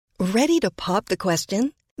Ready to pop the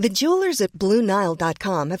question? The jewelers at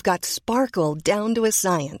BlueNile.com have got sparkle down to a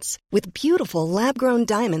science with beautiful lab-grown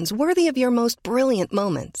diamonds worthy of your most brilliant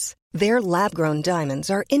moments. Their lab-grown diamonds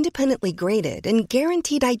are independently graded and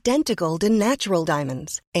guaranteed identical to natural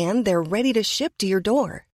diamonds, and they're ready to ship to your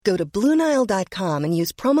door. Go to BlueNile.com and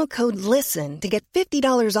use promo code LISTEN to get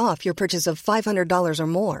 $50 off your purchase of $500 or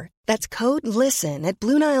more. That's code LISTEN at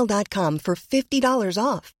BlueNile.com for $50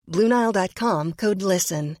 off. BlueNile.com, code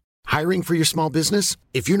LISTEN. Hiring for your small business?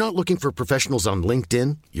 If you're not looking for professionals on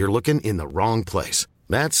LinkedIn, you're looking in the wrong place.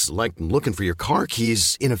 That's like looking for your car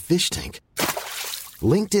keys in a fish tank.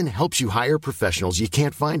 LinkedIn helps you hire professionals you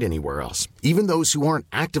can't find anywhere else, even those who aren't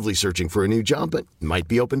actively searching for a new job but might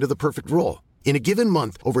be open to the perfect role. In a given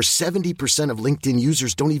month, over 70% of LinkedIn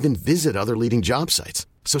users don't even visit other leading job sites.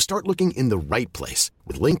 So start looking in the right place.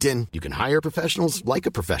 With LinkedIn, you can hire professionals like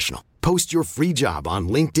a professional. Post your free job on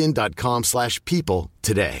linkedin.com/people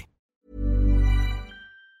today.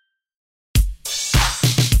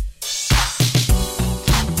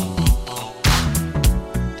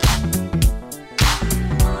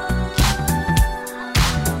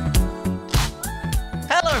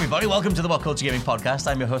 Everybody, welcome to the What Culture Gaming Podcast.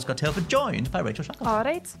 I'm your host, Scott Tilford, joined by Rachel Shackleton. All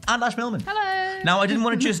right. And Ash Millman. Hello. Now, I didn't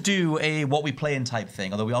want to just do a what we play in type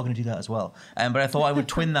thing, although we are going to do that as well. But I thought I would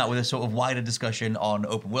twin that with a sort of wider discussion on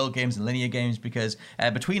open world games and linear games, because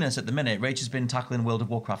between us at the minute, Rachel's been tackling World of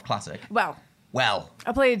Warcraft Classic. Well,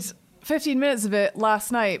 I played 15 minutes of it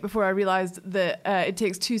last night before I realised that it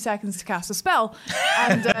takes 2 seconds to cast a spell,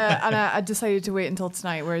 and I decided to wait until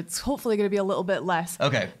tonight, where it's hopefully going to be a little bit less.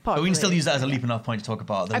 Okay, but we can still use that as a leaping off point to talk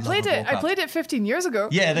about. I played it 15 years ago.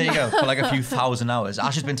 Yeah, there you go, for like a few thousand hours.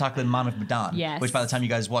 Ash has been tackling Man of Medan, yes. Which by the time you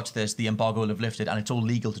guys watch this, the embargo will have lifted and it's all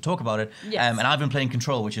legal to talk about it. Yes. And I've been playing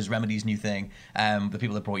Control, which is Remedy's new thing. The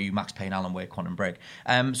people that brought you Max Payne, Alan Wake, Quantum Break.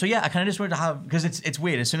 So yeah, I kind of just wanted to have, because it's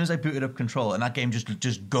weird. As soon as I booted up Control, and that game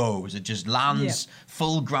just goes, it just lands.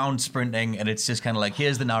 Full ground sprinting, and it's just kind of like,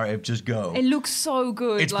 here's the narrative, just go. It looks so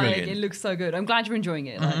good. It's brilliant. It looks so good. I'm glad you're enjoying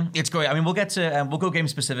it. It's great. I mean, we'll get to we'll go game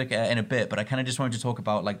specific in a bit, but I kind of just wanted to talk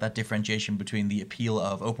about like that differentiation between the appeal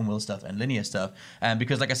of open world stuff and linear stuff.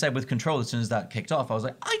 Because like I said, with Control, as soon as that kicked off, I was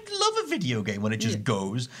like, I love a video game when it just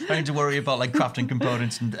goes. I don't need to worry about like crafting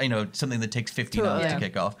components and something that takes 15 hours to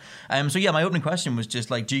kick off. So yeah, my opening question was just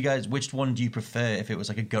like, which one do you prefer if it was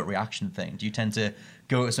like a gut reaction thing? Do you tend to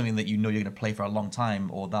go at something that you know you're going to play for a long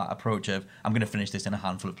time, or that approach of I'm going to finish this in a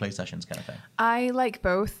handful of play sessions kind of thing? I like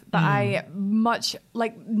both, but I much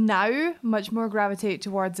more gravitate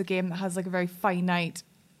towards a game that has like a very finite,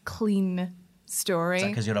 clean story. Is that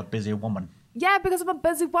because you're a busy woman? Yeah, because I'm a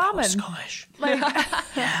busy woman. Scottish. Like,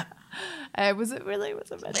 was it really?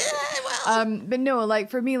 Was it meant? But no, like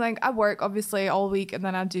for me, like I work obviously all week, and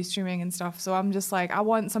then I do streaming and stuff. So I'm just like, I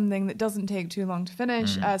want something that doesn't take too long to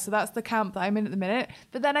finish. So that's the camp that I'm in at the minute.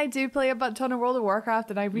 But then I do play a ton of World of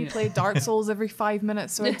Warcraft, and I replay Dark Souls every 5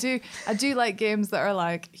 minutes. So I do like games that are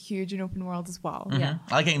like huge and open world as well. Yeah,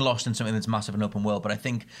 I like getting lost in something that's massive and open world. But I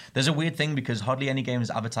think there's a weird thing because hardly any games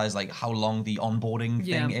advertise like how long the onboarding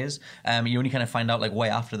thing is. You only kind of find out like way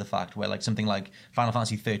after the fact, where like something like Final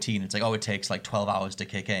Fantasy 13, it's like, oh, it takes like 12 hours to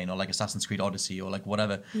kick in, or like Assassin's Creed Odyssey, or like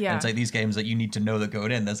whatever. And it's like these games that you need to know that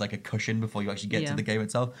going in, there's like a cushion before you actually get to the game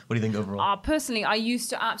itself. What do you think overall? Personally, I used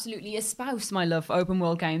to absolutely espouse my love for open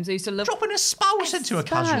world games. I used to love dropping a spouse into a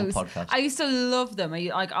casual podcast. I used to love them.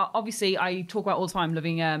 Obviously, I talk about all the time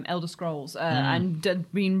loving Elder Scrolls and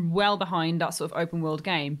being well behind that sort of open world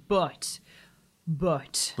game, but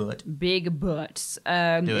big buts.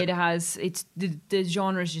 The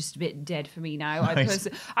genre is just a bit dead for me now. Nice.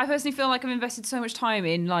 I personally feel like I've invested so much time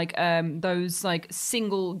in like those like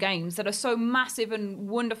single games that are so massive and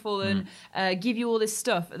wonderful and give you all this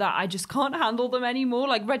stuff that I just can't handle them anymore.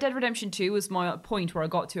 Like Red Dead Redemption 2 was my point where I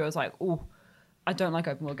got to. I was like, oh, I don't like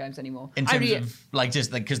open world games anymore. In terms of like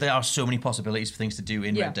just like because there are so many possibilities for things to do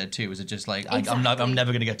in Red Dead 2. Is it just like I'm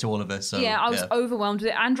never going to get to all of this? So, I was overwhelmed with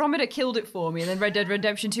it. Andromeda killed it for me, and then Red Dead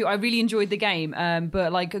Redemption 2. I really enjoyed the game,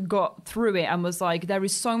 but like got through it and was like, there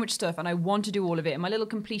is so much stuff, and I want to do all of it. And my little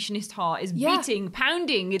completionist heart is beating,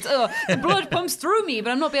 pounding. It's the blood pumps through me, but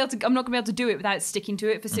I'm not going to be able to do it without sticking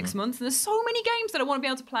to it for 6 months. And there's so many games that I want to be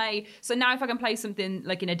able to play. So now if I can play something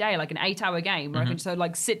like in a day, like an 8-hour game, where I can just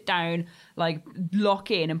like sit down, like lock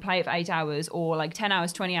in and play it for 8 hours, or like 10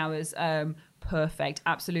 hours, 20 hours, perfect.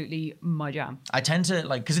 Absolutely my jam. I tend to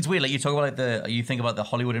like, because it's weird, like you talk about like you think about the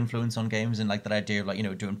Hollywood influence on games and like that idea of like, you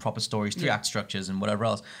know, doing proper stories, 3-act structures and whatever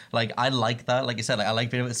else. Like I like that. Like you said, like I like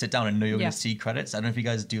being able to sit down and know you're going to see credits. I don't know if you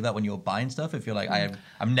guys do that when you're buying stuff. If you're like,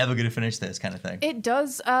 I'm never going to finish this kind of thing. It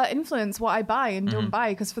does influence what I buy and don't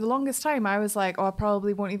buy, because for the longest time I was like, oh, I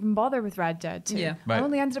probably won't even bother with Red Dead 2. Yeah. Right. I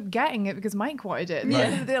only ended up getting it because Mike wanted it. At the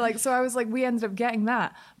end of the day, like, so I was like, we ended up getting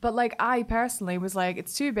that. But like I personally was like,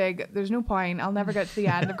 it's too big. There's no point. I'll never get to the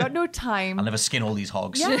end. I've got no time. I'll never skin all these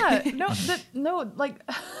hogs. Yeah, no, like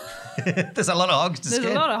There's a lot of hogs to skin.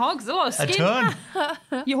 There's a lot of hogs, a lot of skin. A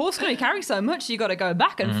ton. Your horse can only carry so much, so you got to go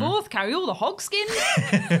back and forth, carry all the hog skin.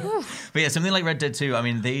 But yeah, something like Red Dead 2, I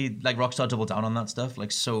mean, they, like, Rockstar doubled down on that stuff,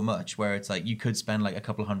 like, so much, where it's like, you could spend, like, a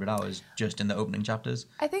couple 100 hours just in the opening chapters.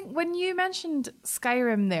 I think when you mentioned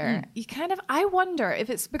Skyrim there, you kind of, I wonder if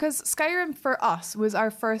it's because Skyrim for us was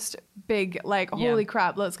our first big, like, holy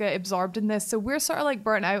crap, let's get absorbed in this. So we're sort of like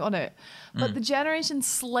burnt out on it. But the generation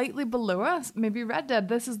slightly below us, maybe Red Dead,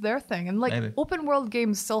 this is their thing. And like open world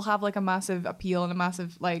games still have like a massive appeal and a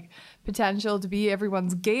massive like potential to be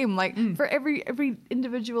everyone's game. Like for every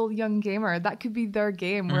individual young gamer, that could be their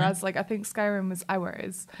game. Whereas like I think Skyrim was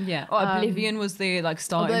ours. Yeah. Oblivion was the like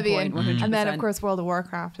starting point. 100%. And then of course World of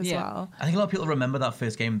Warcraft as well. I think a lot of people remember that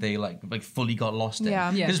first game they like fully got lost in.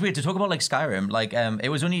 Yeah. Because it's weird to talk about like Skyrim. Like it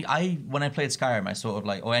was only when I played Skyrim, I sort of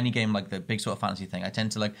like, or any game like the big sort of fantasy thing, I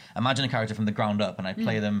tend to like imagine a character from the ground up and I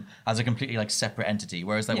play them as a completely like separate entity.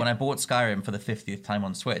 Whereas like when I bought Skyrim for the 50th time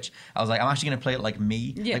on Switch, I was like, I'm actually going to play it like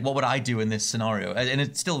me. Like what would I do in this scenario? And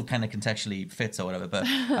it still kind of contextually fits or whatever. But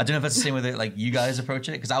I don't know if that's the same with it like you guys approach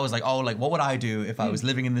it. Because I was like, oh, like what would I do if I was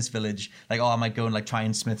living in this village? Like, oh, I might go and like try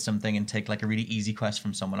and smith something and take like a really easy quest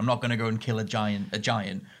from someone. I'm not going to go and kill a giant,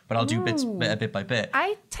 but I'll do bit by bit.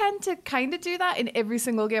 I tend to kind of do that in every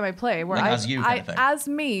single game I play. Where like as you kind of thing. As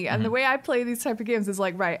me, and the way I play these type of games is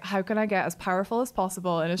like, right, how can I get as powerful as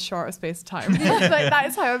possible in as short a space of time? Like that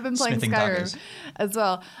is how I've been playing Smithing Skyrim daggers. as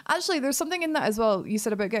well. Actually, there's something in that as well. You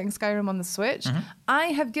said about getting Skyrim on the Switch. I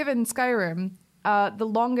have given Skyrim the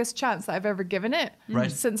longest chance that I've ever given it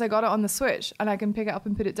since I got it on the Switch, and I can pick it up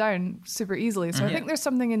and put it down super easily. So I think there's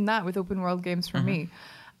something in that with open world games for me.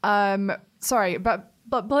 Sorry, but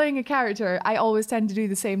playing a character, I always tend to do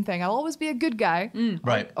the same thing. I'll always be a good guy,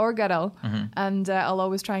 or girl, and I'll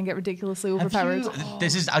always try and get ridiculously overpowered.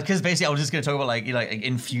 This is because basically I was just going to talk about like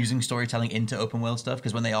infusing storytelling into open world stuff,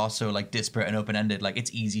 because when they are so like disparate and open ended, like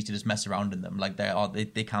it's easy to just mess around in them. Like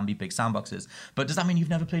they can be big sandboxes. But does that mean you've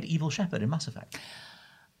never played Evil Shepherd in Mass Effect?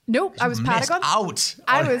 Nope, I was Paragon. Out.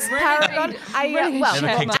 I was Paragon.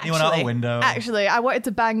 Never kicked anyone out a window. Actually, I wanted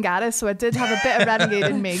to bang Gaddis, so I did have a bit of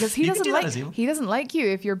renegade in me, because he doesn't like you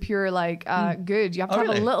if you're pure like good. You have to have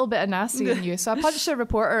a little bit of nasty in you. So I punched a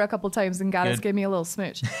reporter a couple times, and Gaddis gave me a little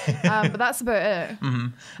smooch. But that's about it.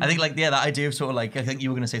 I think like that idea of sort of like, I think you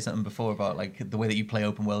were going to say something before about like the way that you play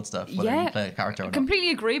open world stuff, whether you play a character or not. Completely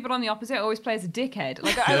agree, but on the opposite, I always play as a dickhead.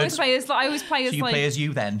 Like I always play as so you play as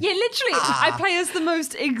you then? Yeah, literally. I play as the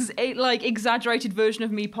most exaggerated version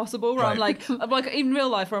of me possible, where I'm like in real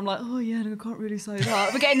life, where I'm like, oh yeah, no, I can't really say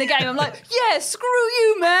that. But get in the game, I'm like, yeah, screw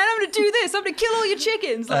you, man. I'm gonna do this. I'm gonna kill all your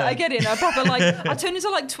chickens. Like I get in a proper like, I turn into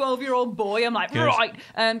like 12-year-old boy. I'm like, right.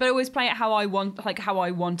 But I always play it how I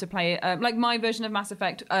want to play it. Like my version of Mass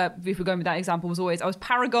Effect, if we're going with that example, was always I was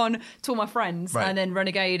Paragon to all my friends, and then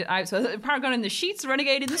Renegade out. So Paragon in the sheets,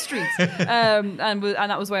 Renegade in the streets, and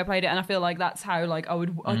that was the way I played it. And I feel like that's how like I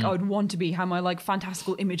would want to be, how my like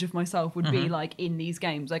fantastical image of myself would be like in these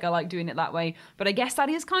games. Like I like doing it that way, but I guess that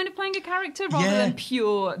is kind of playing a character rather than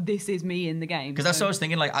pure this is me in the game. Because that's what I was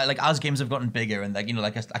thinking. Like as games have gotten bigger, and like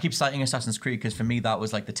like I keep citing Assassin's Creed, because for me that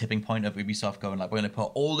was like the tipping point of Ubisoft going like, we're going to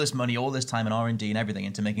put all this money, all this time and R&D and everything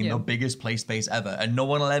into making the biggest play space ever, and no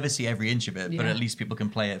one will ever see every inch of it, but at least people can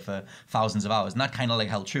play it for thousands of hours. And that kind of like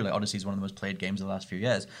held true. Like Odyssey is one of the most played games of the last few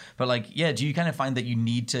years. But like, do you kind of find that you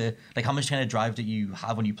need to, like, how much kind of drive do you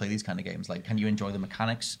have when you play these kind of games? Like, can you enjoy the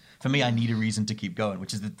mechanics? For me, I need a reason to keep going,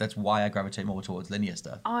 which is that's why I gravitate more towards linear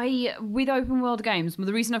stuff. With open world games,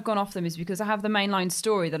 the reason I've gone off them is because I have the mainline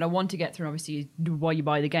story that I want to get through. Obviously, why you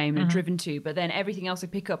buy the game and driven to, but then everything else I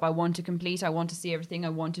pick up, I want to complete. I want to see everything. I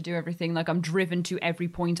want to do everything. Like I'm driven to every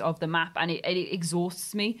point of the map, and it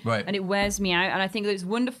exhausts me, and it wears me out. And I think that it's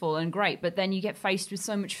wonderful and great, but then you get faced with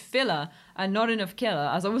so much filler and not enough killer,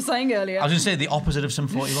 as I was saying earlier. I was going to say the opposite of Sum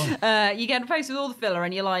 41. You get faced with all the filler,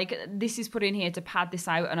 and you're like, this is put in here to pad this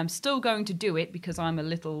out, and I'm still going to do it because I'm a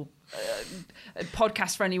little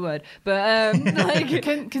podcast-friendly word, but like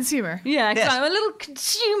consumer. Yeah, exactly. I'm a little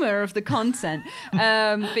consumer of the content.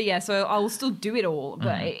 But yeah, so I will still do it all,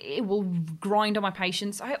 but it will grind on my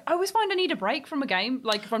patience. I always find I need a break from a game,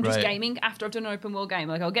 like if I'm just gaming after I've done an open world game.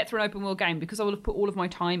 Like I'll get through an open world game because I will have put all of my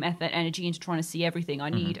time, effort, energy into trying to see everything. I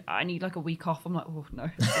need like a week off. I'm like, oh no.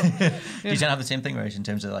 Do you have the same thing, Rach, in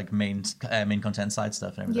terms of like main content, side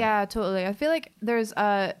stuff and everything? Yeah, totally. I feel like there's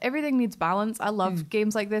everything needs balance. I love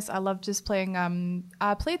games like this. I love just playing.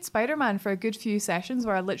 I played Spider-Man for a good few sessions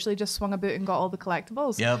where I literally just swung about and got all the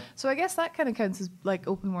collectibles. Yep. So I guess that kind of counts as like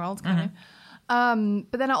open world kind of.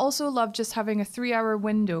 But then I also love just having a 3-hour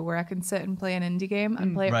window where I can sit and play an indie game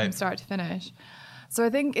and play it from start to finish. So I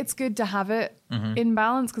think it's good to have it in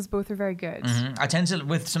balance because both are very good. I tend to,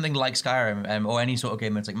 with something like Skyrim or any sort of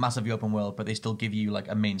game that's like massively open world, but they still give you like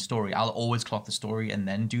a main story, I'll always clock the story and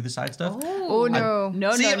then do the side stuff. Oh no.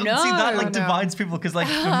 No. See that like divides people because like,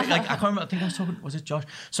 for me, like I can't remember, I think I was talking, was it Josh?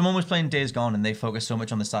 Someone was playing Days Gone and they focused so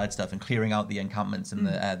much on the side stuff and clearing out the encampments and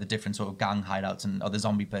the different sort of gang hideouts and other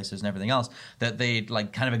zombie places and everything else that they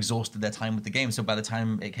like kind of exhausted their time with the game. So by the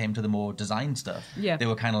time it came to the more design stuff, they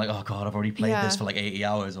were kind of like, oh god, I've already played this for like 80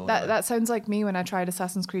 hours or that sounds like me when I tried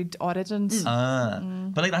Assassin's Creed Origins.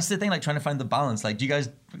 But like that's the thing, like trying to find the balance. Like, do you guys?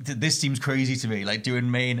 This seems crazy to me. Like doing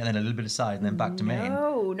main and then a little bit of side and then back to main.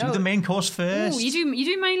 No. Do the main course first. Ooh, you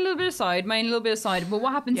do main, a little bit of side, main, a little bit of side. But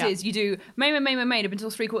what happens is you do main up until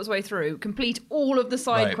 3/4 way through, complete all of the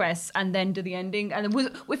side quests, and then do the ending. And then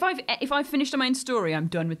if I've finished a main story, I'm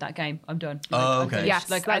done with that game. I'm done. Oh, okay. Yes,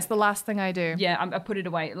 like that's the last thing I do. Yeah, I put it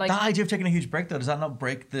away. Like that idea of taking a huge break, though, does that not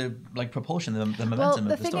break the like propulsion, the momentum well, of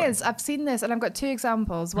the thing story? is, I've seen this, and I've got 2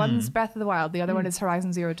 examples. One's Breath of the Wild, the other one is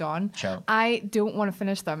Horizon Zero Dawn. Sure. I don't want to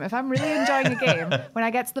finish them. If I'm really enjoying a game, when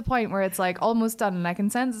I get to the point where it's like almost done, and I can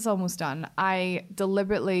sense it's almost done, I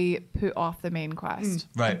deliberately put off the main quest.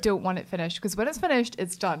 Right. I don't want it finished because when it's finished,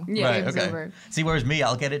 it's done. Right, Game's okay. over. See, whereas me,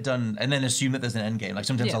 I'll get it done and then assume that there's an end game. Like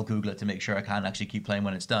sometimes I'll Google it to make sure I can actually keep playing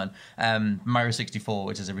when it's done. Mario 64,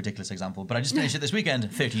 which is a ridiculous example, but I just finished it this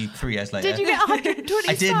weekend, 33 years later. Did you get 120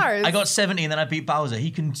 I did. stars? I got 70 and then I beat Bowser.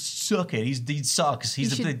 He can suck it. He sucks. You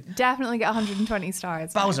should definitely get 120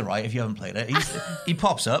 stars. Bowser, right? If you haven't played it, he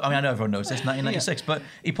pops up. I mean, I know everyone knows this, 1996, but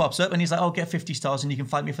he pops up and he's like, "Oh, get 50 stars and you can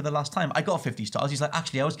fight me for the last time." I got 50 stars. He's like,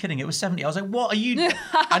 "Actually, I was kidding. It was 70." I was like, "What are you?"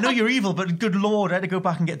 I know you're evil, but good lord, I had to go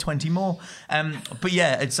back and get 20 more. But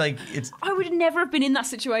yeah, it's like I would never have been in that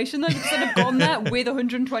situation though, because I'd have gone there with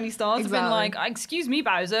 120 stars. Exactly. I've been like, "Excuse me,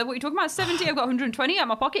 Bowser, what are you talking about? 70? I've got 120 out of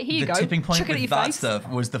my pocket. Here you go." The tipping point Chuck it at with your that face. stuff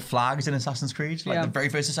was the flags in Assassin's Creed, like the very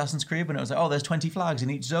first Assassin's Creed, when it was like, "Oh, there's 20 flags in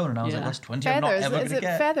each zone," and I was like, "That's 20. I'm not Feathers. ever Is going to it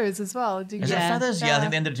get." feathers as well? Do you Is it get- feathers? Yeah, I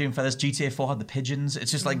think they ended up doing feathers. GTA 4 had the pigeons.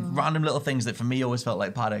 It's just like random little things that for me always felt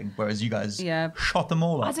like padding, whereas you guys shot them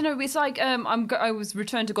all up. I don't know. It's like I was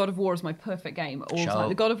returned to God of War as my perfect game all the time.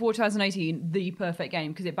 The God of War 2018, the perfect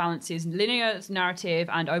game because it balances linear narrative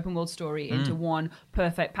and open world story into one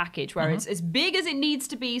perfect package where it's as big as it needs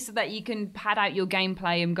to be so that you can pad out your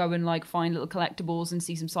gameplay and go and like find little collectibles and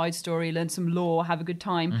see some side story, learn some lore, have a good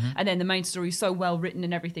time, and then the main story is so well written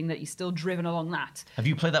and everything that you're still driven along that. Have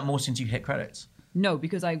you played that more since you hit credits? No,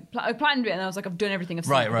 because I planned it and I was like, I've done everything. I've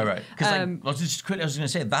seen Right. everything. Because I was going to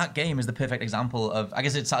say that game is the perfect example of. I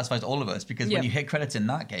guess it satisfies all of us because when you hit credits in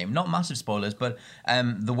that game, not massive spoilers, but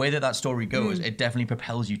the way that story goes, it definitely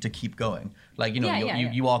propels you to keep going. Like you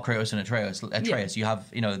are Kratos and Atreus. You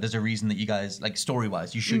have there's a reason that you guys like story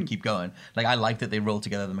wise you should keep going. Like I like that they roll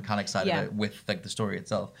together the mechanic side of it with like the story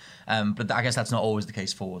itself. But I guess that's not always the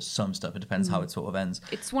case for some stuff. It depends how it sort of ends.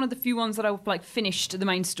 It's one of the few ones that I like finished the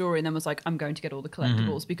main story and then was like, I'm going to get all the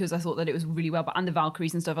collectibles because I thought that it was really well, and the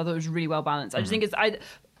Valkyries and stuff. I thought it was really well balanced. I just think it's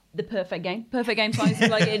the perfect game size.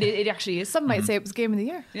 Like it actually is. Some might say it was Game of the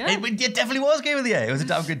Year. Yeah. It definitely was Game of the Year. It was a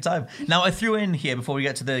damn good time. Now, I threw in here, before we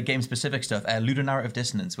get to the game-specific stuff, ludonarrative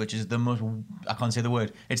dissonance, which is the most, I can't say the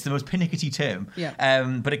word, it's the most pernickety term. Yeah.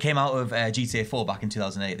 But it came out of GTA 4 back in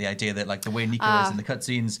 2008, the idea that like the way Nico is in the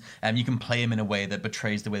cutscenes, you can play him in a way that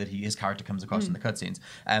betrays the way that his character comes across in the cutscenes.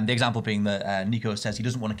 The example being that Nico says he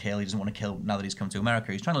doesn't want to kill now that he's come to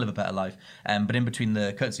America. He's trying to live a better life. But in between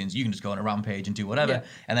the cutscenes, you can just go on a rampage and do whatever. Yeah.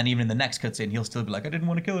 And then even in the next cutscene, he'll still be like, I didn't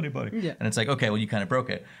want to kill anybody. Yeah. And it's like, okay, well, you kind of broke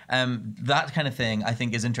it. That kind of thing, I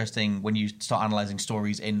think, is interesting when you start analyzing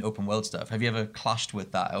stories in open world stuff. Have you ever clashed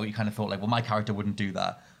with that? Or you kind of thought like, well, my character wouldn't do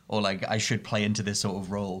that. Or like, I should play into this sort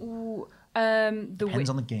of role. Depends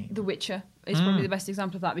on the game. The Witcher. is probably the best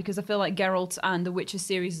example of that, because I feel like Geralt and the Witcher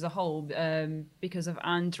series as a whole, because of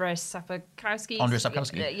Andrzej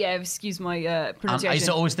Sapkowski. Yeah, excuse my pronunciation. I used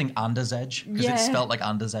to always think Anders Edge because it's spelled like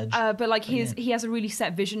Anders Edge. But like he has a really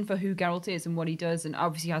set vision for who Geralt is and what he does, and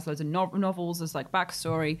obviously he has loads of novels as like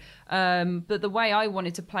backstory. But the way I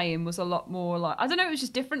wanted to play him was a lot more like, I don't know, it was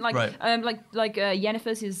just different. Like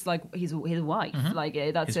Yennefer's is like his wife, like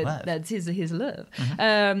that's his love,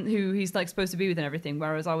 who he's like supposed to be with and everything.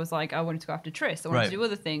 Whereas I was like, I wanted to go after Triss. I wanted to do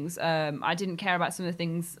other things. I didn't care about some of the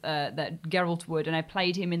things that Geralt would, and I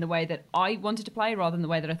played him in the way that I wanted to play rather than the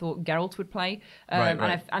way that I thought Geralt would play.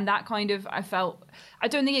 And that kind of, I felt, I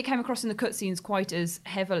don't think it came across in the cutscenes quite as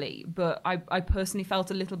heavily, but I personally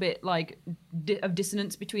felt a little bit like of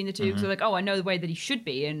dissonance between the two. So like, oh, I know the way that he should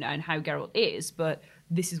be and how Geralt is, but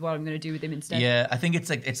this is what I'm going to do with him instead. Yeah, I think it's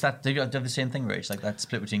that they have the same thing, Rach, like that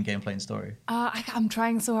split between gameplay and story. I'm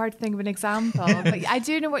trying so hard to think of an example, but I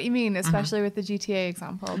do know what you mean, especially with the GTA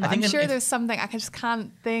example. But I'm sure there's something I just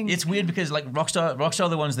can't think. It's weird because like Rockstar are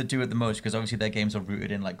the ones that do it the most, because obviously their games are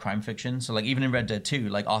rooted in like crime fiction. So like even in Red Dead 2,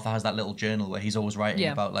 like Arthur has that little journal where he's always writing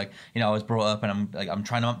about like, I was brought up and I'm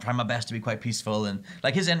trying my best to be quite peaceful, and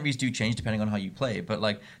like his entries do change depending on how you play, but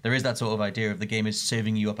like there is that sort of idea of the game is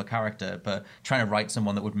serving you up a character, but trying to write someone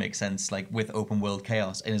that would make sense like with open world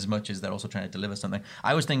chaos, in as much as they're also trying to deliver something. I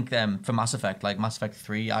always think for Mass Effect, like Mass Effect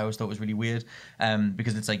 3, I always thought was really weird,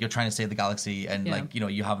 because it's like you're trying to save the galaxy and like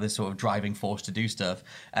you have this sort of driving force to do stuff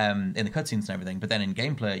in the cutscenes and everything, but then in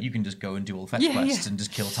gameplay you can just go and do all fetch quests and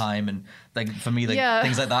just kill time, and like for me like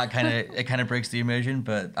things like that kind of breaks the immersion.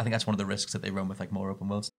 But I think that's one of the risks that they run with like more open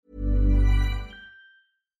worlds.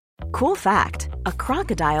 Cool fact, a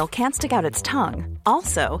crocodile can't stick out its tongue.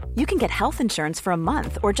 Also, you can get health insurance for a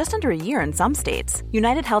month or just under a year in some states.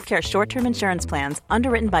 United Healthcare short-term insurance plans,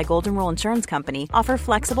 underwritten by Golden Rule Insurance Company, offer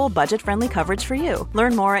flexible, budget-friendly coverage for you.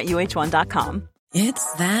 Learn more at uh1.com.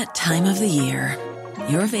 It's that time of the year.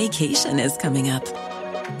 Your vacation is coming up.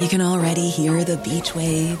 You can already hear the beach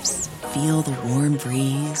waves, feel the warm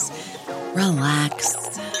breeze,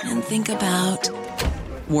 relax, and think about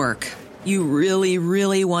work. You really,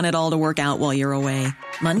 really want it all to work out while you're away.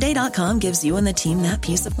 Monday.com gives you and the team that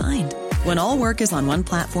peace of mind. When all work is on one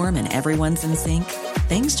platform and everyone's in sync,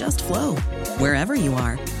 things just flow. Wherever you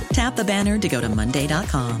are, tap the banner to go to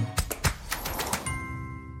Monday.com.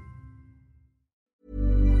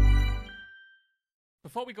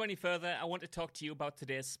 Before we go any further, I want to talk to you about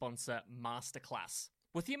today's sponsor, Masterclass.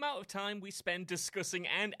 With the amount of time we spend discussing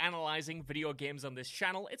and analysing video games on this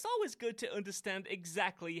channel, it's always good to understand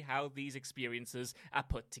exactly how these experiences are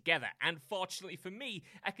put together. And fortunately for me,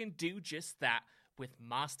 I can do just that with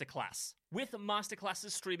Masterclass. With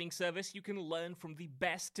Masterclass's streaming service, you can learn from the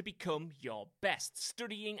best to become your best,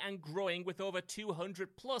 studying and growing with over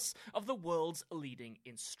 200 plus of the world's leading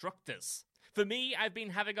instructors. For me, I've been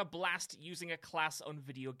having a blast using a class on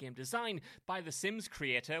video game design by The Sims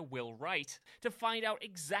creator Will Wright to find out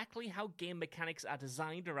exactly how game mechanics are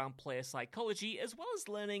designed around player psychology, as well as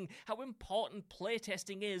learning how important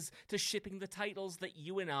playtesting is to shipping the titles that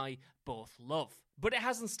you and I both love. But it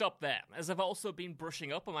hasn't stopped there, as I've also been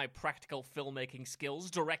brushing up on my practical filmmaking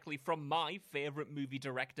skills directly from my favourite movie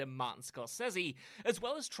director Martin Scorsese, as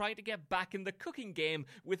well as trying to get back in the cooking game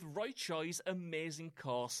with Roy Choi's amazing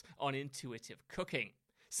course on intuitive cooking.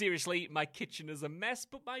 Seriously, my kitchen is a mess,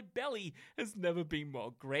 but my belly has never been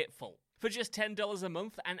more grateful. For just $10 a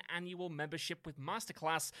month, an annual membership with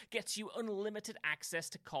Masterclass gets you unlimited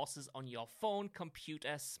access to courses on your phone,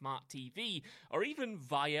 computer, smart TV, or even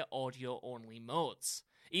via audio-only modes.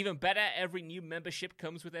 Even better, every new membership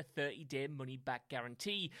comes with a 30-day money-back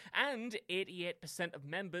guarantee, and 88% of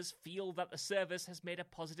members feel that the service has made a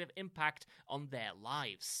positive impact on their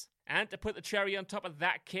lives. And to put the cherry on top of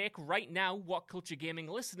that cake, right now, What Culture Gaming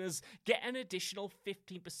listeners get an additional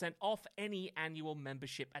 15% off any annual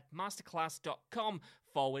membership at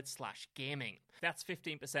masterclass.com/gaming. That's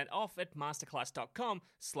 15% off at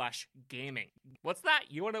masterclass.com/gaming. What's that?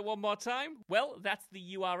 You want it one more time? Well, that's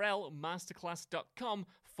the URL,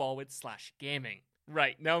 masterclass.com/gaming.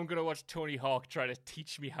 Right, now I'm going to watch Tony Hawk try to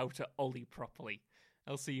teach me how to ollie properly.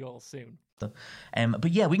 I'll see you all soon. But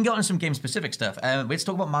yeah, we can get on some game-specific stuff. Let's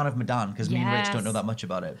talk about Man of Medan, because me and Rich don't know that much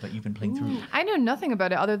about it, but you've been playing through it. I know nothing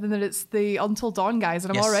about it other than that it's the Until Dawn guys,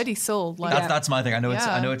 and I'm already sold. Like, that's my thing. I know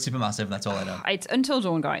it's super massive, and that's all I know. It's Until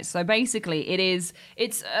Dawn guys. So basically, it's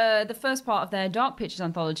the first part of their Dark Pictures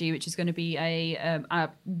anthology, which is going to be a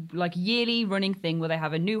like yearly running thing where they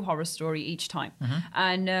have a new horror story each time,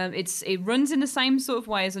 and it runs in the same sort of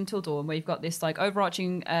way as Until Dawn, where you've got this like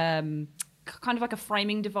overarching kind of like a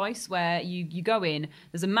framing device where you go in,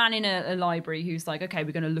 there's a man in a library who's like, okay,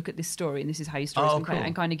 we're going to look at this story and this is how your story's going to play,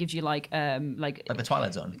 and kind of gives you like the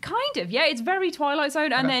Twilight Zone. Kind of, yeah, it's very Twilight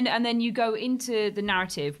Zone. And then you go into the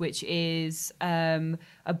narrative, which is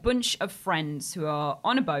a bunch of friends who are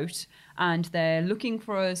on a boat and they're looking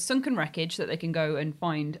for a sunken wreckage that they can go and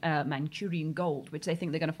find Manchurian gold, which they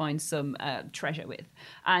think they're going to find some treasure with.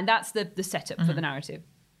 And that's the setup for the narrative.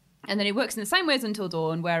 And then it works in the same way as Until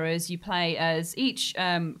Dawn, whereas you play as each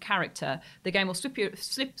character. The game will slip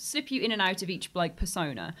you in and out of each like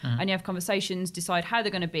persona, and you have conversations, decide how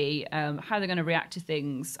they're going to be, how they're going to react to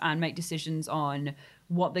things, and make decisions on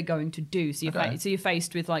what they're going to do. So you're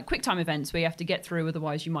faced with like quick time events where you have to get through,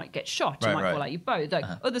 otherwise you might get shot. You might fall out your boat. Like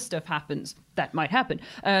other stuff happens that might happen,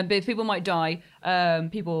 but people might die.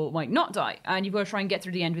 People might not die, and you've got to try and get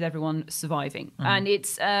through the end with everyone surviving. And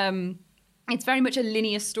it's very much a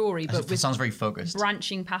linear story, but with sounds very focused,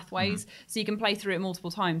 branching pathways. So you can play through it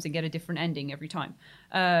multiple times and get a different ending every time.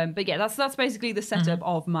 But yeah, that's basically the setup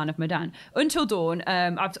of Man of Medan. Until Dawn,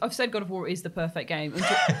 I've said God of War is the perfect game.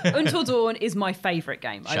 Until Dawn is my favourite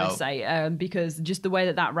game, I would say, because just the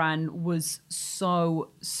way that ran was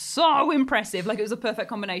so impressive. Like, it was a perfect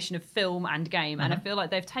combination of film and game, and I feel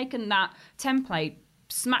like they've taken that template,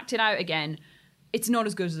 smacked it out again. It's not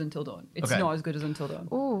as good as Until Dawn. It's not as good as Until Dawn.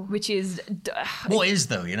 Ooh. Which is... What is,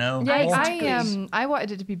 though, you know? Yeah, I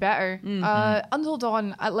wanted it to be better. Until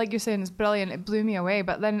Dawn, like you're saying, is brilliant. It blew me away.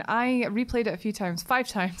 But then I replayed it a few times, 5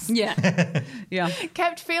 times. Yeah. Yeah.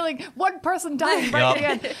 Kept failing. One person dying right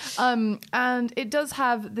at the end. And it does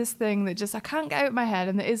have this thing that just I can't get out of my head.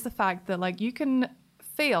 And it is the fact that, like, you can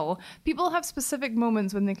fail. People have specific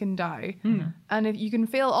moments when they can die, and if you can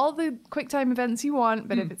fail all the quick time events you want,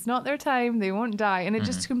 but if it's not their time, they won't die. And it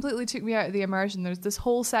just completely took me out of the immersion. There's this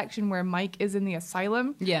whole section where Mike is in the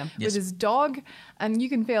asylum with his dog, and you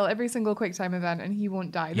can fail every single quick time event and he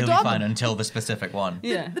won't die. He'll be fine until the specific one.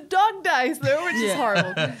 The dog dies though, which is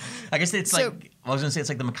horrible. I guess it's like, I was going to say, it's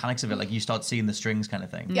like the mechanics of it, like you start seeing the strings kind of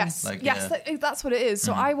thing. Yes, like, that's what it is.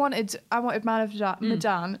 So I wanted Man of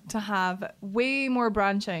Medan to have way more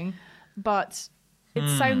branching, but it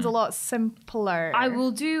sounds a lot simpler. I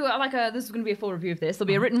will do this is going to be a full review of this. There'll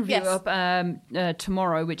be a written review up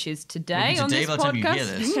tomorrow, which is today on this by podcast. The time you hear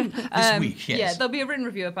this, this week, yes. Yeah, there'll be a written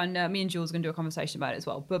review up, and me and Jules are going to do a conversation about it as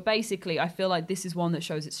well. But basically, I feel like this is one that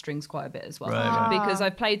shows its strings quite a bit as well. Right. Because I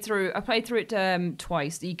played through it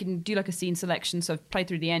twice. You can do like a scene selection, so I've played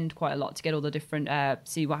through the end quite a lot to get all the different,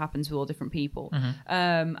 see what happens with all different people.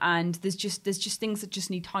 And there's just things that just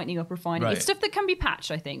need tightening up, refining. It's stuff that can be patched,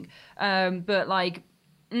 I think. But like...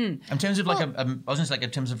 In terms of I was going to say, like, in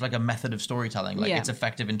terms of like a method of storytelling, like it's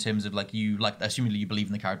effective in terms of like assuming you believe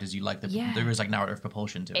in the characters, you like there is like narrative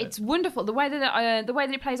propulsion to it. It's wonderful the way that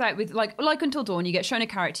it plays out with like Until Dawn. You get shown a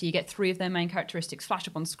character, you get 3 of their main characteristics flash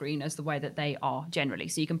up on screen as the way that they are generally.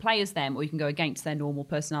 So you can play as them, or you can go against their normal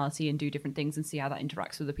personality and do different things and see how that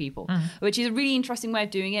interacts with the people, which is a really interesting way of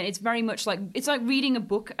doing it. It's very much like reading a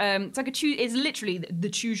book. It's literally the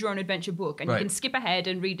choose your own adventure book, and you can skip ahead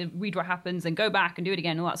and read what happens and go back and do it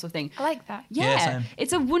again. All that sort of thing. I like that. Yeah,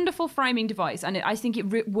 it's a wonderful framing device, and I think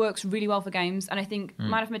it works really well for games. And I think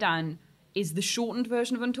Man of Medan is the shortened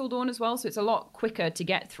version of Until Dawn as well, so it's a lot quicker to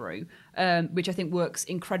get through, which I think works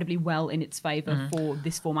incredibly well in its favour for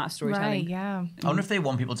this format of storytelling. Right, yeah. I wonder if they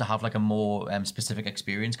want people to have like a more specific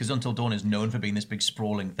experience, because Until Dawn is known for being this big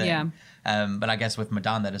sprawling thing. Yeah. But I guess with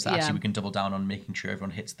Medan, that is actually we can double down on making sure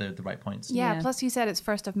everyone hits the right points. Yeah, plus you said it's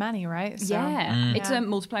first of many, right? So, it's a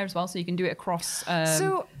multiplayer as well, so you can do it across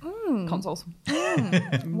consoles.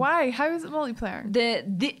 Why? How is it multiplayer?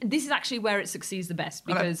 This is actually where it succeeds the best,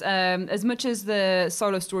 because as much as the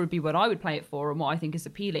solo story would be what I would play it for and what I think is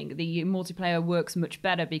appealing, the multiplayer works much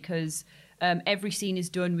better because every scene is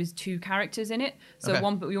done with 2 characters in it. So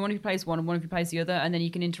one of you plays one and one of you plays the other, and then you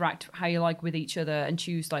can interact how you like with each other and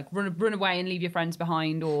choose like run away and leave your friends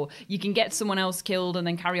behind, or you can get someone else killed and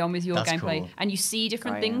then carry on with your gameplay. Cool. And you see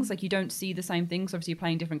different things, like you don't see the same things. Obviously, you're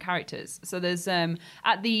playing different characters. So there's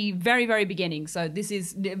at the very, very beginning. So this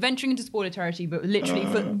is venturing into spoiler territory, but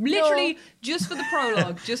literally just for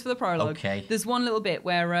the prologue. Okay. There's one little bit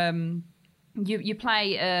where you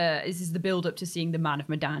play, this is the build-up to seeing the Man of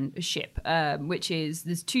Medan ship, which is,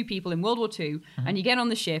 there's 2 people in World War II, and you get on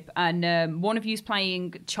the ship, and one of you's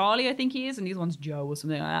playing Charlie, I think he is, and the other one's Joe or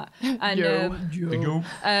something like that. And, Joe.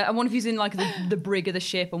 And one of you's in like the brig of the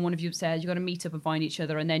ship, and one of you says you got to meet up and find each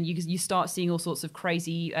other, and then you start seeing all sorts of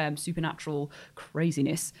crazy supernatural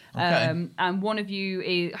craziness. And one of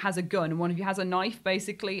you has a gun, and one of you has a knife,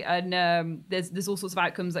 basically, and there's all sorts of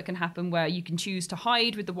outcomes that can happen where you can choose to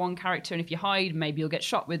hide with the one character, and if you hide, maybe you'll get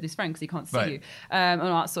shot with this friend because he can't see Right. you, and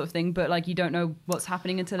all that sort of thing. But like you don't know what's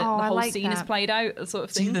happening until the whole like scene is that. played out, sort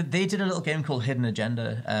of thing. See, they did a little game called Hidden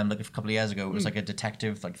Agenda, like a couple of years ago. It was like a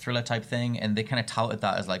detective, like thriller type thing, and they kind of touted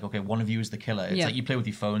that as like, okay, one of you is the killer. It's Yeah. like you play with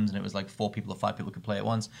your phones, and it was like 4 people or 5 people could play at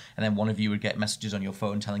once, and then one of you would get messages on your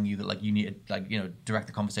phone telling you that like you need to like direct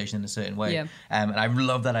the conversation in a certain way. Yeah. And I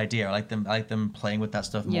love that idea. I like them playing with that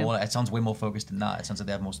stuff more. Yeah. It sounds way more focused than that. It sounds like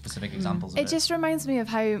they have more specific examples. Of It just reminds me of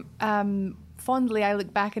how fondly I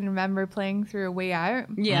look back and remember playing through A Way Out.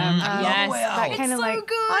 Yeah, yes. Way Out. That It's kind of so like,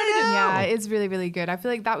 good. yeah, it's really, really good. I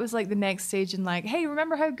feel like that was like the next stage in like, hey,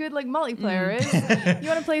 remember how good like multiplayer is? You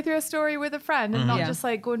want to play through a story with a friend and not Yeah. just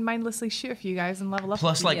like go and mindlessly shoot a few guys and level up.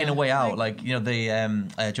 Plus, like in A Yeah. Way Out, like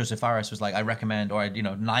the Joseph Fares was like, I recommend, or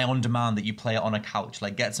nigh on demand that you play it on a couch.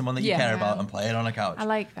 Like, get someone that you Yeah. care about and play it on a couch. I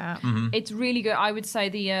like that. It's really good. I would say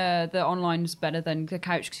the online is better than the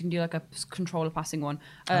couch because you can do like a controller passing one.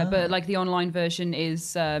 But like the online version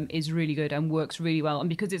is really good and works really well. And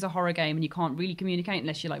because it's a horror game and you can't really communicate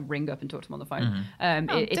unless you like ring up and talk to them on the phone.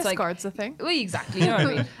 It's like Discord's a thing. well, exactly. You know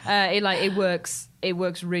what I mean? It works. It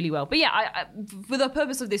works really well. But yeah, I for the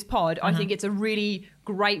purpose of this pod, I think it's a really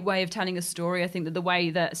great way of telling a story. I think that the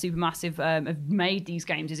way that Supermassive have made these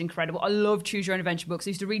games is incredible. I love Choose Your Own Adventure books. I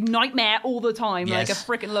used to read Nightmare all the time. Yes.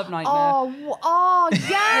 Like I freaking love Nightmare. Oh,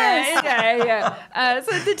 yes. yeah.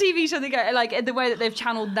 So the TV show, like the way that they've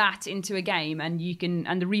channeled that into a game, and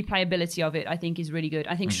the replayability of it, I think is really good.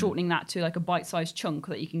 I think shortening that to like a bite-sized chunk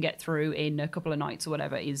that you can get through in a couple of nights or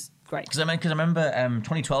whatever is great. Because I remember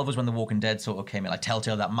 2012 was when The Walking Dead sort of came in, like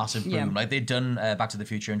Telltale, that massive boom. Yeah. Like they'd done Back to the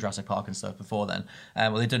Future and Jurassic Park and stuff before then.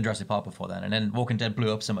 Well, they'd done Jurassic Park before then, and then Walking Dead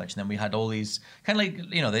blew up so much, and then we had all these kind of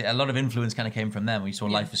like a lot of influence kind of came from them. We saw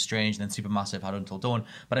Life is Strange, and then Supermassive had Until Dawn.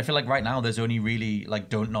 But I feel like right now there's only really like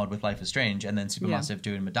Don't Nod with Life is Strange, and then Supermassive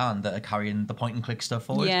doing Medan that are carrying the point and click stuff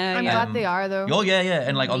forward. Yeah, I'm glad they are though. Oh yeah,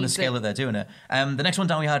 and like on the Needs scale it. that they're doing it. The next one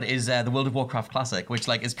down we had is the World of Warcraft Classic, which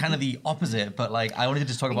like is kind of the opposite, but like I wanted to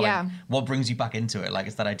just talk about Yeah. like what brings you back into it. Like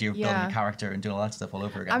it's that idea of building Yeah. a character and doing all that stuff all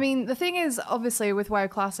over again. I mean, the thing is, obviously, with WoW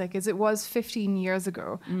Classic, is it was 15 years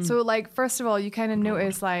ago. So, like, first of all, you kind of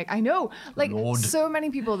notice, like, I know, like, Lord. so many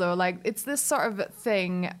people, though, like, it's this sort of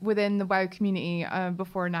thing within the WoW community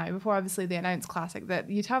before obviously they announced Classic, that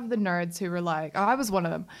you'd have the nerds who were like, oh, I was one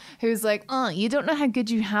of them, who's like, oh, you don't know how good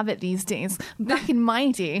you have it these days. Back in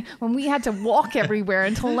my day, when we had to walk everywhere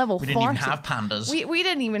until level 40. we didn't even have pandas. We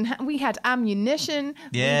didn't even, we had ammunition.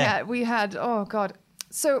 Yeah. We had, oh, God.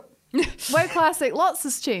 So, WoW Classic, lots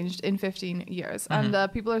has changed in 15 years, and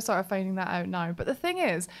people are sort of finding that out now. But the thing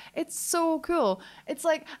is, it's so cool. It's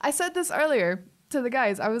like, I said this earlier to the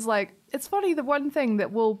guys, I was like, it's funny, the one thing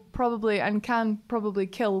that will probably and can probably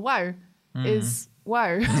kill WoW is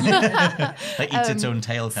WoW. Like eats its own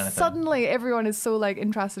tail kind of thing. Suddenly, everyone is so like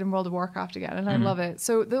interested in World of Warcraft again, and I love it.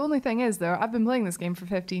 So the only thing is, though, I've been playing this game for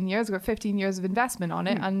 15 years. I've got 15 years of investment on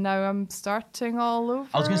it, and now I'm starting all over.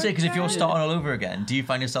 I was going to say, because if you're again. starting all over again, do you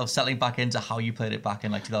find yourself settling back into how you played it back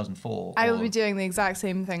in like 2004? I will or- be doing the exact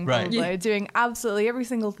same thing, Right. probably. Doing absolutely every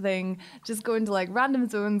single thing, just going to like random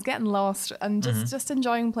zones, getting lost, and just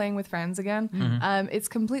enjoying playing with friends again. It's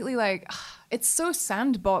completely like, it's so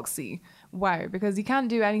sandboxy. Wow, because you can't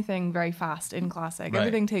do anything very fast in Classic. Right.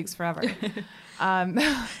 Everything takes forever.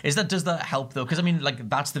 Does that help though? Because I mean, like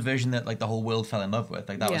that's the version that like the whole world fell in love with.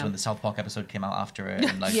 Like that was Yeah. when the South Park episode came out after it,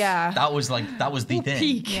 and like Yeah. that was the thing.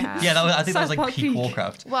 peak. Yeah. Yeah, I think that was South like Park peak peak.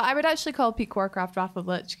 Warcraft. Well, I would actually call peak Warcraft Wrath of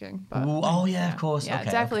the Lich King. But Ooh, oh yeah, of course. Yeah,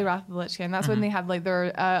 okay, definitely okay. Wrath of the Lich King. That's when they had like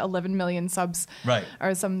their 11 million subs, Right.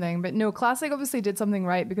 or something. But no, Classic obviously did something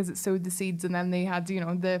right because it sowed the seeds, and then they had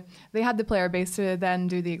they had the player base to then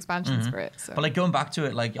do the expansions for it. So But like going back to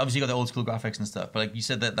it, like obviously you got the old school graphics and stuff. But like you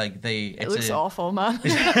said that like it looks awful, man.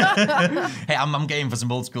 Hey, I'm game for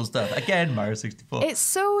some old school stuff again. Mario 64. It's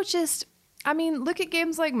so just. I mean, look at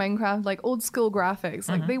games like Minecraft, like old school graphics.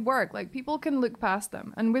 Like they work. Like people can look past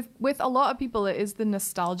them. And with a lot of people, it is the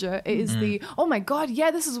nostalgia. It is the oh my god, yeah,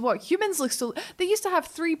 this is what humans look so. They used to have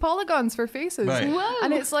 3 polygons for faces, Right. Whoa.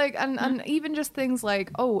 and it's like, and even just things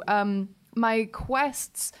like my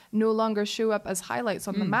quests no longer show up as highlights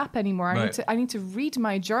on the map anymore. Right. I need to read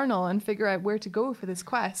my journal and figure out where to go for this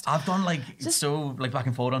quest. I've gone like so like back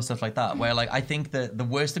and forward on stuff like that, where like I think that the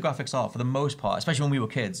worse the graphics are for the most part, especially when we were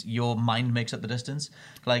kids, your mind makes up the distance.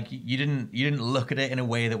 Like you didn't look at it in a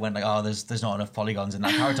way that went like, oh, there's not enough polygons in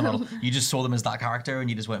that character model. You just saw them as that character and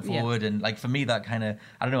you just went forward. And like for me, that kind of,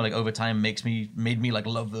 I don't know, like over time made me like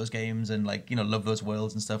love those games and like love those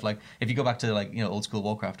worlds and stuff. Like if you go back to like old school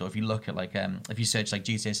Warcraft, or if you look at like if you search like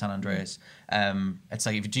GTA San Andreas, it's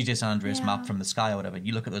like if GTA San Andreas map from the sky or whatever,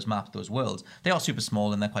 you look at those maps, those worlds, they are super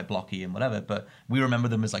small and they're quite blocky and whatever, but we remember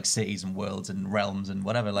them as like cities and worlds and realms and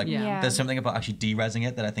whatever. Like there's something about actually de-resing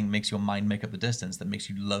it that I think makes your mind make up the distance, that makes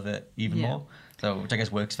you love it even more. So, which I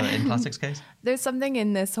guess works for in Classic's case. There's something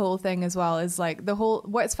in this whole thing as well, is like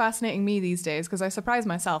what's fascinating me these days, because I surprise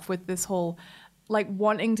myself with this whole like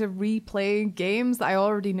wanting to replay games that I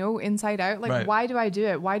already know inside out. Like, why do I do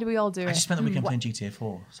it? Why do we all do it? I just spent the weekend playing GTA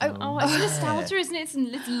 4. So. It's nostalgia, isn't it?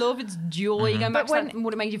 It's love, it's joy. Going back to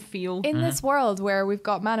what it made you feel. In this world where we've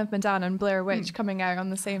got Man of Medan and Blair Witch coming out on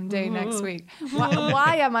the same day next week,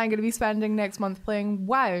 why am I going to be spending next month playing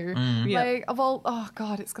WoW? Like, of all, oh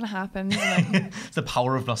God, it's going to happen. It's the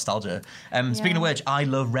power of nostalgia. Speaking of which, I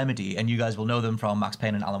love Remedy, and you guys will know them from Max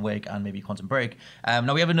Payne and Alan Wake and maybe Quantum Break.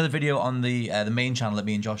 Now, we have another video on the main channel that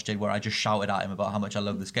me and Josh did where I just shouted at him about how much I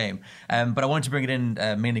love this game. But I wanted to bring it in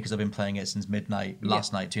mainly because I've been playing it since midnight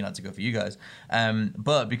last night, 2 nights ago for you guys.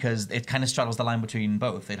 But because it kind of straddles the line between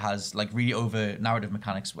both. It has like really over narrative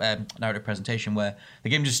mechanics, narrative presentation where the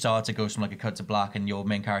game just starts, it goes from like a cut to black, and your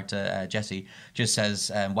main character, Jesse, just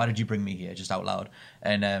says, why did you bring me here? Just out loud.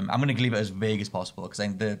 And I'm going to leave it as vague as possible, because I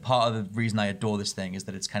think the part of the reason I adore this thing is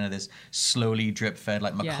that it's kind of this slowly drip-fed,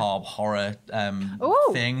 like macabre horror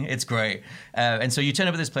thing. It's great. And so you turn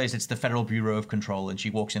up at this place, it's the Federal Bureau of Control, and she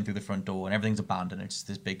walks in through the front door and everything's abandoned. It's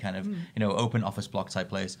this big kind of, open office block type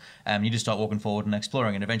place. You just start walking forward and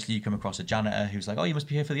exploring, and eventually you come across a janitor who's like, oh, you must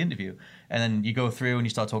be here for the interview. And then you go through and you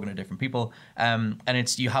start talking to different people. And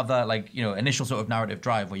you have that initial sort of narrative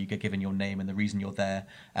drive where you get given your name and the reason you're there.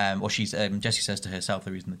 Or Jessie says to herself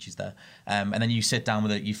the reason that she's there. And then you sit down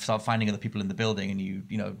with it, you start finding other people in the building, and you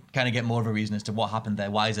kind of get more of a reason as to what happened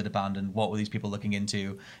there, why is it abandoned, what were these people looking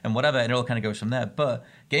into, and whatever, and it all kind of goes from there. But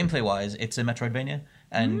gameplay wise, it's a Metroidvania,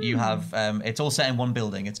 and you have it's all set in one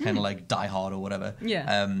building. It's kind of like Die Hard or whatever.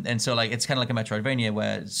 And so like it's kind of like a Metroidvania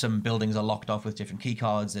where some buildings are locked off with different key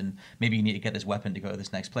cards, and maybe you need to get this weapon to go to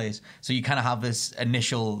this next place. So you kind of have this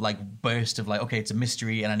initial like burst of like, okay, it's a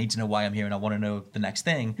mystery and I need to know why I'm here and I want to know the next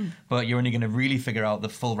thing. But you're only going to really figure out the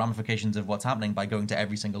full ramifications of what's happening by going to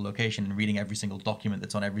every single location and reading every single document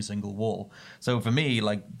that's on every single wall. So for me,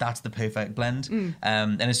 like that's the perfect blend.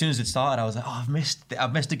 And as soon as it started, I was like, oh,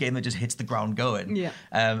 I've missed a game that just hits the ground going.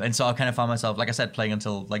 And so I kind of found myself, like I said, playing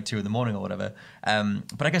until like 2 a.m. or whatever.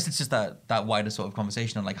 But I guess it's just that wider sort of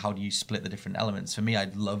conversation on like how do you split the different elements. For me,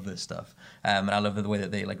 I love this stuff, and I love the way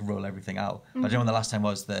that they like roll everything out. But I don't know when the last time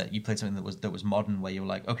was that you played something that was modern, where you were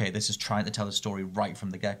like, okay, this is trying to tell a story right from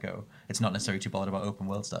the get-go. It's not necessarily too bothered about open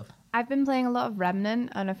world stuff. I've been playing a lot of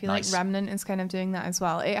Remnant, and I feel like Remnant is kind of doing that as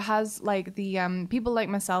well. It has like the people like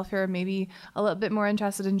myself who are maybe a little bit more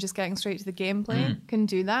interested in just getting straight to the gameplay can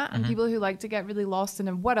do that, and people who like to get really lost in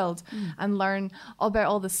a world and learn about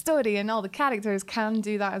all the story and all the characters can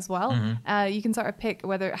do that as well. You can sort of pick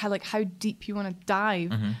how deep you want to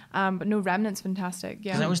dive. But no, Remnant's fantastic.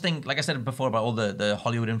 Yeah, because I always think, like I said before, about all the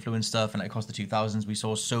Hollywood influence stuff, and across the 2000s we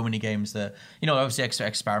saw so many games that obviously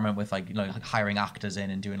experiment with like hiring actors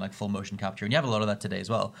in and doing like full motion capture, and you have a lot of that today as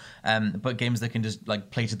well. But games that can just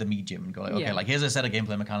like play to the medium and go like, okay, like here's a set of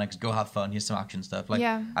gameplay mechanics, go have fun, here's some action stuff. Like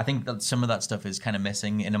I think that some of that stuff is kind of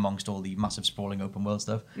missing in amongst all the massive sprawling open world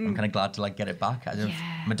stuff. I'm kind of glad to like get it back. I don't know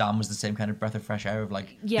if Madame was the same kind of breath of fresh air of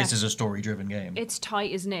like this is a story driven game. It's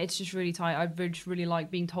tight, isn't it? It's just really tight. I just really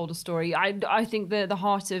like being told a story. I think the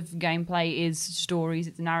heart of gameplay is stories,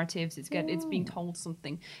 it's narratives, it's being told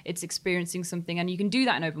something, it's experiencing something, and you can do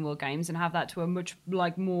that in open world games and have that to a much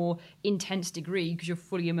like more intense degree because you're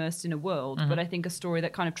fully immersed in a world. But I think a story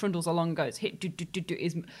that kind of trundles along and goes hit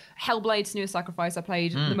is Hellblade: Senua's Sacrifice. I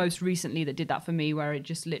played the most recently that did that for me, where it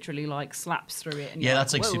just literally like slaps through it. And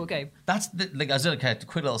that's like super, okay. That's like as a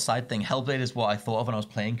quick little side thing. Hellblade is what I thought of when I was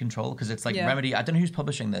playing Control, because it's like Remedy. I don't know who's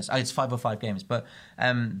publishing this. It's 505 Games, but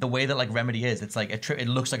the way that like Remedy is, it's like it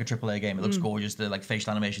looks like a AAA game. It looks gorgeous. The like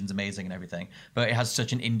facial animation's amazing and everything, but it has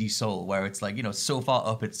such an indie soul where it's like so far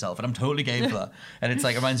up itself, and I'm totally game for that. And it's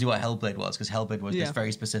like it reminds you what Hellblade was, because Hellblade was this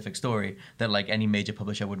very specific story that like any major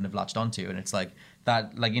publisher wouldn't have latched onto, and it's like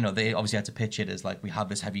that, like they obviously had to pitch it as like, we have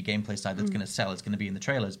this heavy gameplay side that's going to sell, it's going to be in the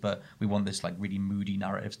trailers, but we want this like really moody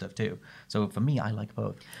narrative stuff too. So for me, I like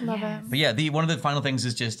both. Love it. But yeah, one of the final things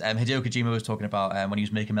is just Hideo Kojima was talking about when he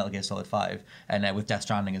was making Metal Gear Solid 5, and with Death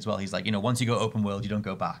Stranding as well, he's like, once you go open world, you don't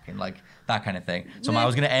go back, and like that kind of thing. So I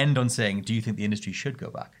was going to end on saying, do you think the industry should go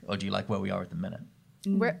back, or do you like where we are at the minute?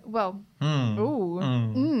 Well,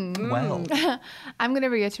 I'm going to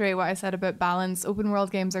reiterate what I said about balance. Open world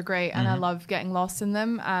games are great, and I love getting lost in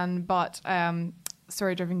them. But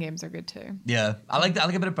story-driven games are good too. Yeah, I like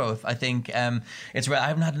a bit of both. I think it's rare. I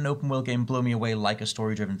haven't had an open world game blow me away like a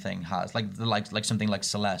story-driven thing has. Like something like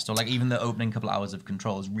Celeste, or like even the opening couple hours of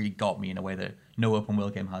Control has really got me in a way that no open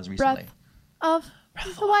world game has recently. Breath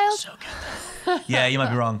of the Wild. So good. Yeah, you might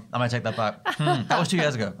be wrong. I might take that back. That was 2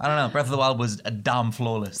 years ago. I don't know. Breath of the Wild was a damn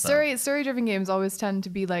flawless. Story-driven games always tend to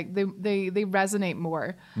be like they resonate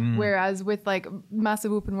more. Whereas with like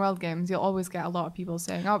massive open world games, you'll always get a lot of people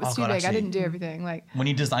saying, "Oh, it was too big. I didn't do everything." Like when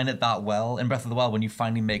you design it that well in Breath of the Wild, when you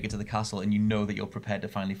finally make it to the castle and you know that you're prepared to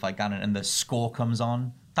finally fight Ganon, and the score comes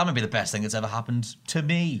on, that might be the best thing that's ever happened to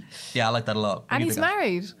me. Yeah, I like that a lot. And he's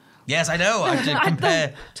married. Yes, I know. I have to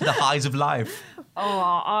compare to the highs of life.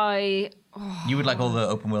 You would like all the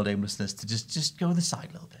open world aimlessness to just go the side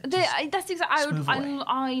a little bit. That's exactly.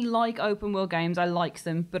 I like open world games. I like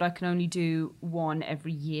them, but I can only do one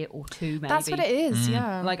every year or two. Maybe that's what it is.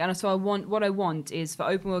 Yeah. Like, and so what I want is for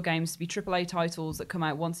open world games to be AAA titles that come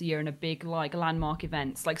out once a year in a big like landmark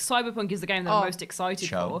events. Like Cyberpunk is the game that I'm most excited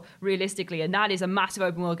for, realistically, and that is a massive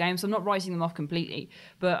open world game. So I'm not writing them off completely,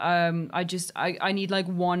 but I need like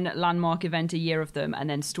one landmark event a year of them, and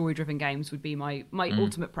then story driven games would be my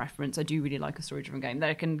ultimate preference. I do really like a story-driven game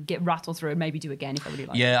that I can get rattled through and maybe do again if I really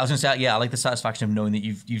like it. Yeah, I was going to say, I like the satisfaction of knowing that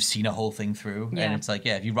you've seen a whole thing through. Yeah. And it's like,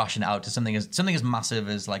 if you ration it out to something as massive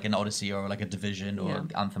as like an Odyssey or like a Division or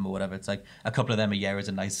Anthem or whatever, it's like a couple of them a year is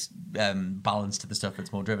a nice balance to the stuff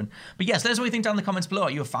that's more driven. But yes, let us know what you think down in the comments below.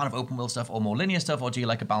 Are you a fan of open world stuff or more linear stuff, or do you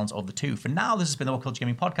like a balance of the two? For now, this has been the What Culture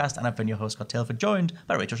Gaming Podcast, and I've been your host, Scott Tailford, joined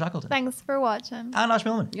by Rachel Shackleton. Thanks for watching. And Ash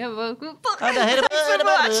Millman. Yeah, well, did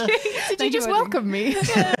you just welcome me?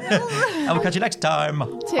 And we'll catch you next time.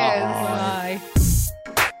 Cheers. Bye.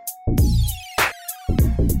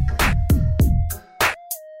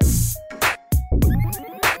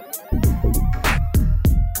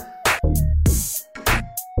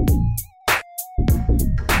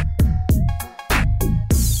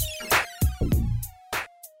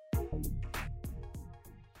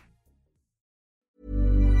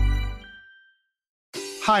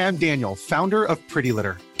 Hi, I'm Daniel, founder of Pretty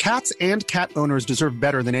Litter. Cats and cat owners deserve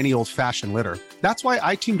better than any old-fashioned litter. That's why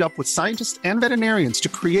I teamed up with scientists and veterinarians to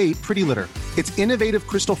create Pretty Litter. Its innovative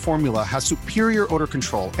crystal formula has superior odor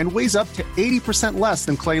control and weighs up to 80% less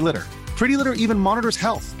than clay litter. Pretty Litter even monitors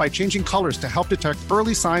health by changing colors to help detect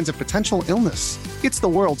early signs of potential illness. It's the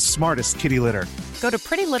world's smartest kitty litter. Go to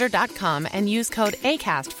prettylitter.com and use code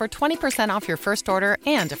ACAST for 20% off your first order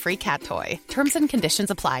and a free cat toy. Terms and conditions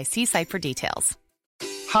apply. See site for details.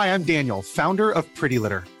 Hi, I'm Daniel, founder of Pretty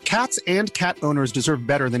Litter. Cats and cat owners deserve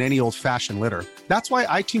better than any old-fashioned litter. That's why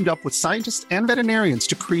I teamed up with scientists and veterinarians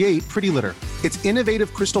to create Pretty Litter. Its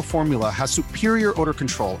innovative crystal formula has superior odor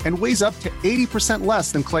control and weighs up to 80%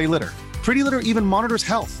 less than clay litter. Pretty Litter even monitors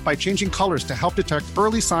health by changing colors to help detect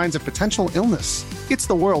early signs of potential illness. It's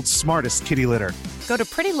the world's smartest kitty litter. Go to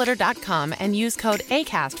prettylitter.com and use code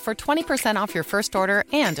ACAST for 20% off your first order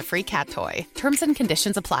and a free cat toy. Terms and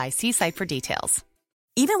conditions apply. See site for details.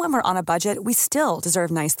 Even when we're on a budget, we still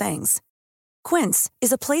deserve nice things. Quince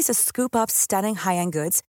is a place to scoop up stunning high-end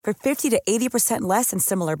goods for 50 to 80% less than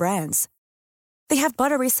similar brands. They have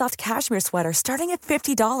buttery soft cashmere sweaters starting at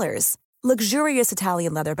 $50, luxurious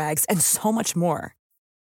Italian leather bags, and so much more.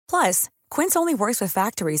 Plus, Quince only works with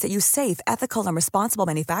factories that use safe, ethical, and responsible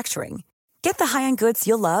manufacturing. Get the high-end goods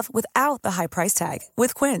you'll love without the high price tag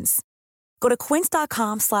with Quince. Go to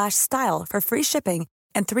quince.com/style for free shipping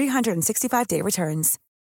and 365-day returns.